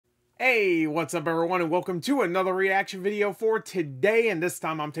Hey, what's up everyone, and welcome to another reaction video for today. And this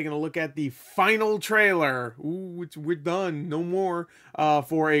time I'm taking a look at the final trailer. Ooh, we're done, no more,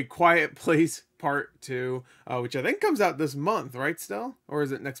 for A Quiet Place Part 2, which I think comes out this month, right, still? Or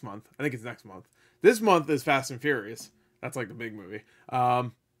is it next month? I think it's next month. This month is Fast and Furious. That's like the big movie.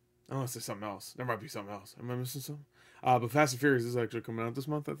 Unless there's something else. There might be something else. Am I missing something? But Fast and Furious is actually coming out this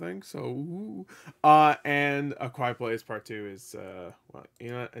month, I think. So, ooh. And A Quiet Place Part 2 is, well,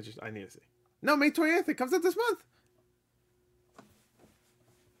 you know what? I need to see. No, May 20th. It comes out this month.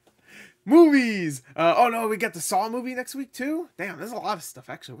 Movies. Oh no, we got the Saw movie next week too. Damn, there's a lot of stuff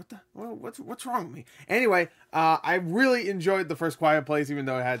actually. What's wrong with me? Anyway, I really enjoyed the first Quiet Place, even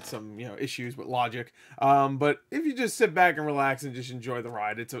though it had some issues with logic. But if you just sit back and relax and just enjoy the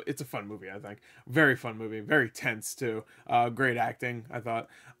ride, it's a fun movie. I think very fun movie, very tense too. Great acting, I thought.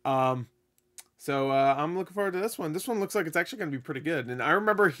 So I'm looking forward to this one. This one looks like it's actually going to be pretty good. And I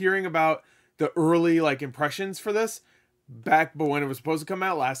remember hearing about the early impressions for this back but when it was supposed to come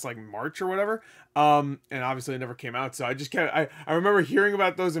out last March or whatever, and obviously it never came out, so I just kept I remember hearing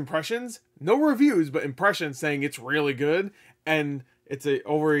about those impressions, no reviews but impressions, saying it's really good, and it's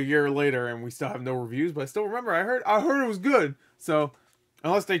over a year later and we still have no reviews, but I still remember I heard it was good. So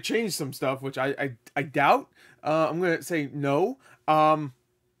unless they changed some stuff, which I doubt, I'm gonna say no,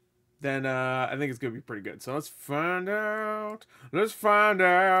 then I think it's gonna be pretty good. So let's find out.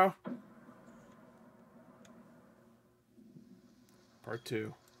 Part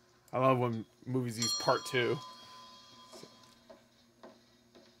 2. I love when movies use Part 2.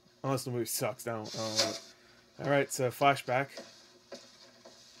 Unless the movie sucks. I don't love it. Alright, so flashback.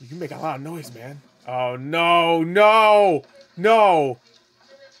 You can make a lot of noise, man. Oh, no, no, no.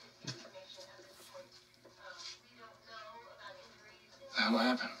 What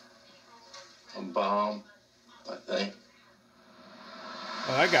happened? A bomb, I think.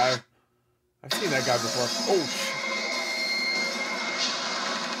 Oh, that guy. I've seen that guy before. Oh, shit.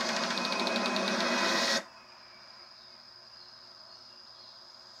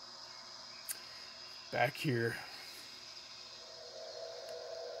 Back here.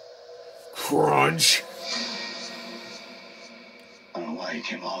 Crunch. I don't know why you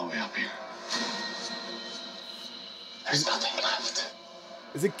came all the way up here. There's nothing left.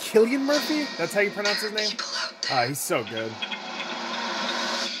 Is it Cillian Murphy? That's how you pronounce his name? Ah, he's so good.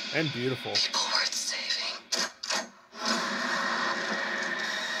 And beautiful. People worth saving.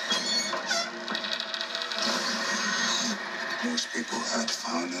 Most people had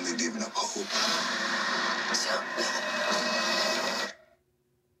finally given up hope.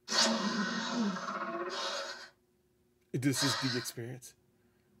 This is the experience.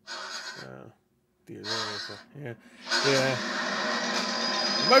 Yeah.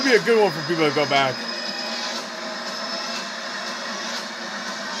 It might be a good one for people to go back.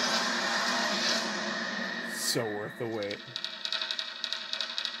 So worth the wait.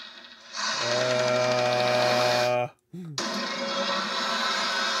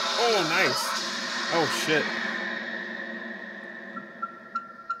 Oh, nice. Oh, shit.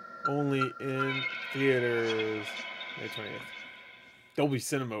 Only in theaters. May 20th. Dolby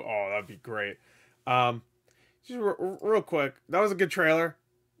Cinema. Oh, that'd be great. Just real quick. That was a good trailer.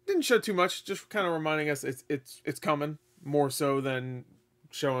 Didn't show too much. Just kind of reminding us it's coming. More so than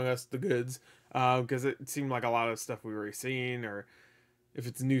showing us the goods. Because it seemed like a lot of stuff we've already seen, or if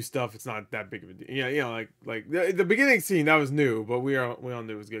it's new stuff, it's not that big of a deal. Yeah, like the beginning scene, that was new, but we all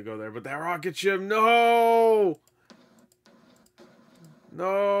knew it was gonna go there. But that rocket ship, no,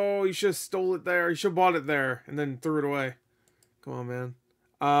 you should have stole it there. You should have bought it there and then threw it away. Come on, man.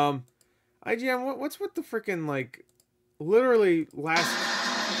 IGN, what's with the freaking literally last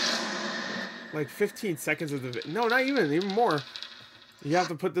 15 seconds of the video? No, not even more. You have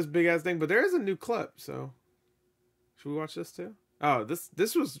to put this big ass thing, but there is a new clip, so should we watch this too? Oh,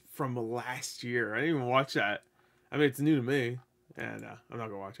 this was from last year. I didn't even watch that. I mean, it's new to me, and I'm not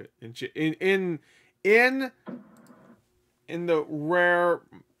gonna watch it. In the rare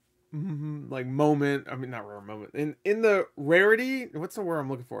moment, I mean not rare moment. In the rarity, what's the word I'm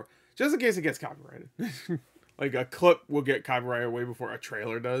looking for? Just in case it gets copyrighted. Like a clip will get copyrighted way before a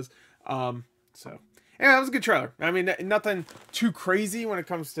trailer does. So. Yeah, that was a good trailer. I mean, nothing too crazy when it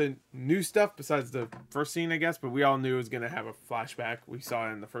comes to new stuff besides the first scene, I guess. But we all knew it was going to have a flashback. We saw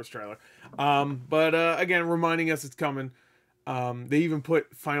it in the first trailer. But again, reminding us it's coming. They even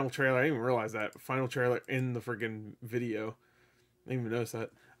put final trailer. I didn't even realize that. Final trailer in the friggin' video. I didn't even notice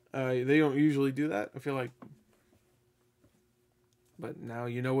that. They don't usually do that, I feel like. But now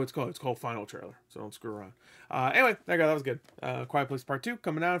you know what it's called. It's called final trailer. So don't screw around. Anyway, there you go. That was good. Quiet Place Part 2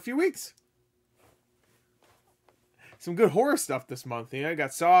 coming out in a few weeks. some good horror stuff this month. You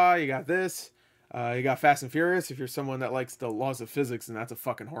got Saw, you got this, you got Fast and Furious. If you're someone that likes the laws of physics, and that's a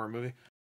fucking horror movie.